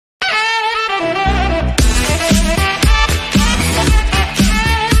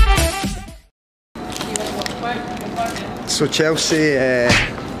So Chelsea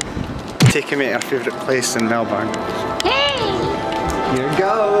taking me to our favourite place in Melbourne. Hey! Here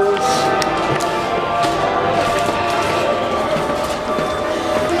goes!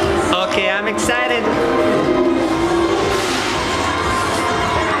 Okay, I'm excited.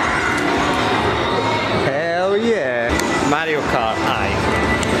 Hell yeah! Mario Kart, aye.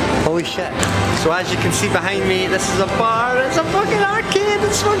 Holy shit. So as you can see behind me, this is a bar, it's a fucking arcade,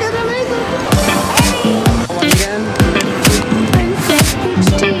 it's fucking amazing. One again.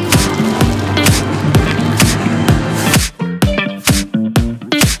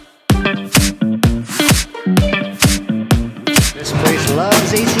 This place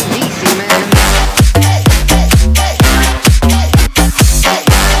loves AC/DC, man.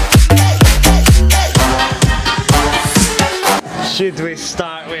 Should we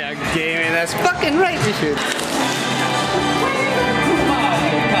start with a game in this? Fucking right we should.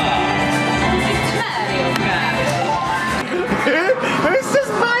 Who's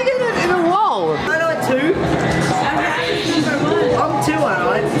just banging it in the wall? I know two. I'm two,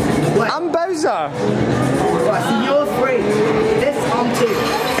 alright. I'm Bowser. Right, so you're three. This, I'm two.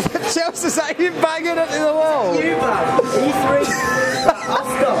 Chelsea's like you banging it in the wall. You, bro. You three. I'll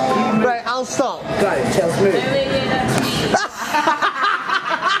stop. You Right, I'll stop. go, Chelsea, move.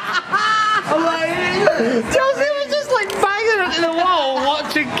 I'm like, Chelsea was just like banging it in the wall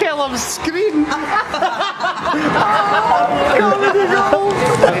watching Callum scream. Happy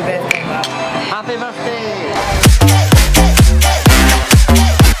birthday, man. Happy birthday.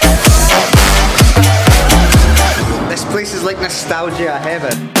 This place is like nostalgia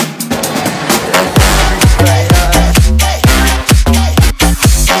heaven.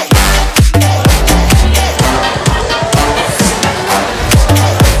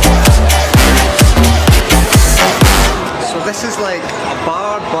 This is like a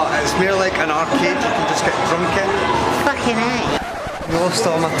bar, but it's more like an arcade you can just get drunk in. Fucking A. I lost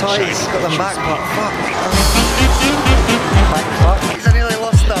all my toys, got them back, but fuck. Fuck. I nearly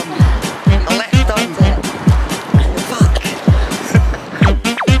lost them. I left them. Fuck.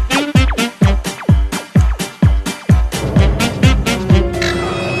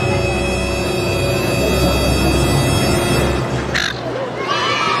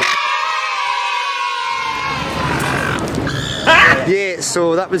 Yeah,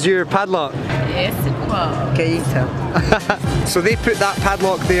 so that was your padlock. Yes, it was. Okay, you tell. So they put that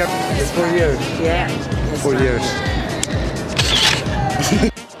padlock there for years. Yeah. 4 years.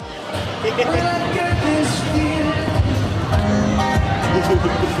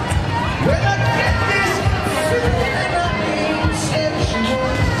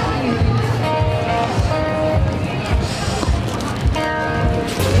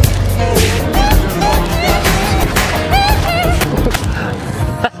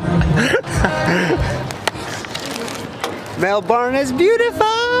 Melbourne is beautiful!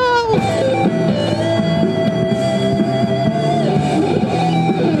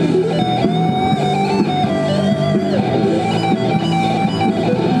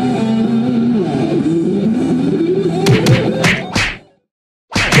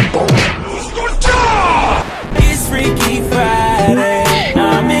 It's Freaky Friday.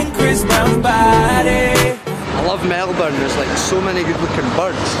 I'm in Chris Brown's body. I love Melbourne, there's like so many good looking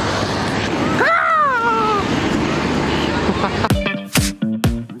birds.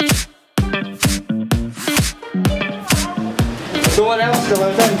 So what else do I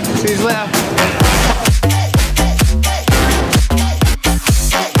do? See you later.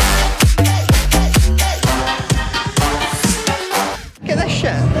 Look at this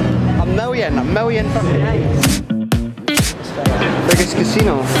shit. A million fucking eggs. Biggest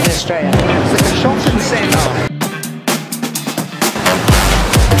casino in Australia. It's like a shopping centre.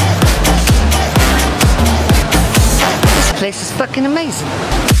 This place is fucking amazing.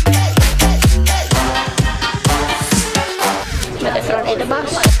 At the front of the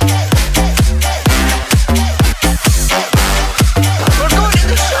bus. We're going to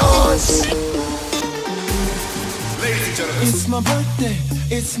the shows! It's my birthday.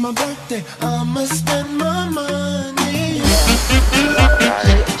 It's my birthday. I'ma spend my money.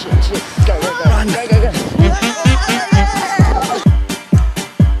 Go, go, go. Run. Go, go, go.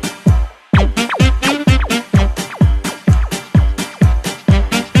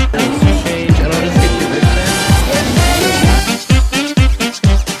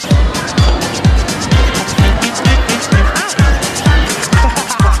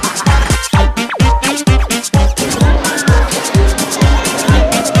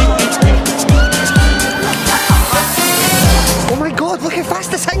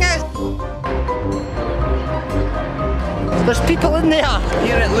 There's people in there.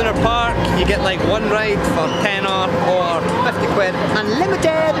 Here at Lunar Park, you get like one ride for tenner or 50 quid.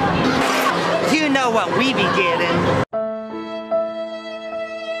 Unlimited. You know what we be getting.